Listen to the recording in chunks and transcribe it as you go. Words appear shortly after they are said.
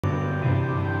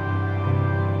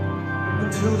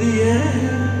until the end.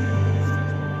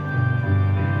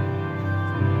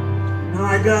 And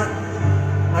I got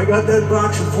that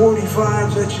box of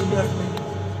 45s that you left me.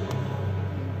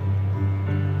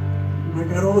 And I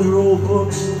got all your old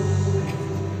books.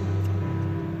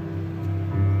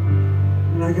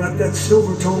 And I got that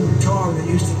silver tone guitar that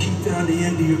used to keep down the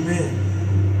end of your bed.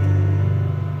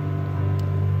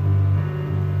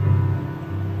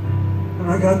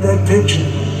 And I got that picture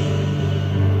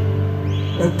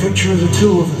of the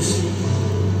two of us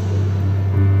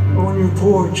on your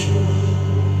porch.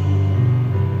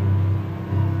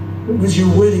 It was your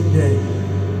wedding day,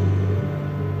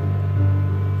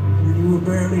 when you were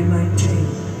barely 19.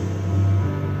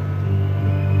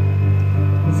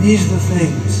 These are the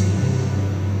things.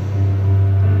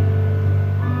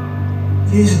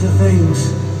 These are the things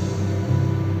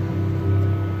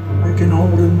I can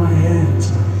hold in my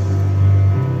hands.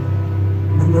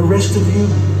 And the rest of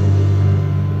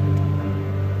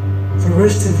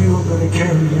you are going to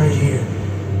carry right here.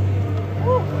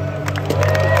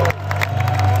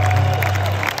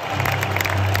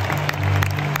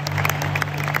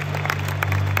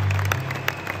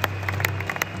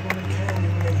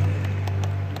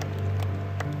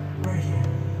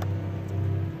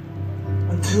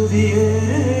 Until the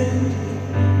end,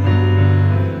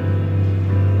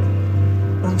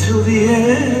 until the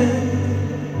end,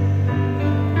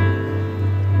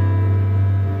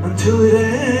 until it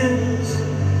ends,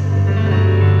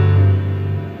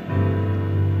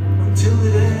 until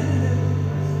it ends,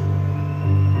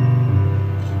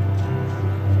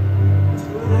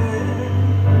 until it ends.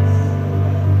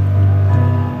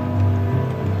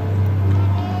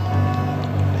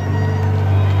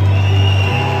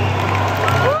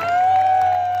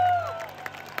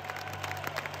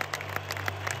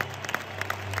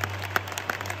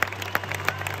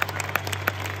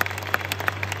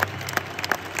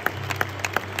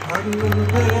 I remember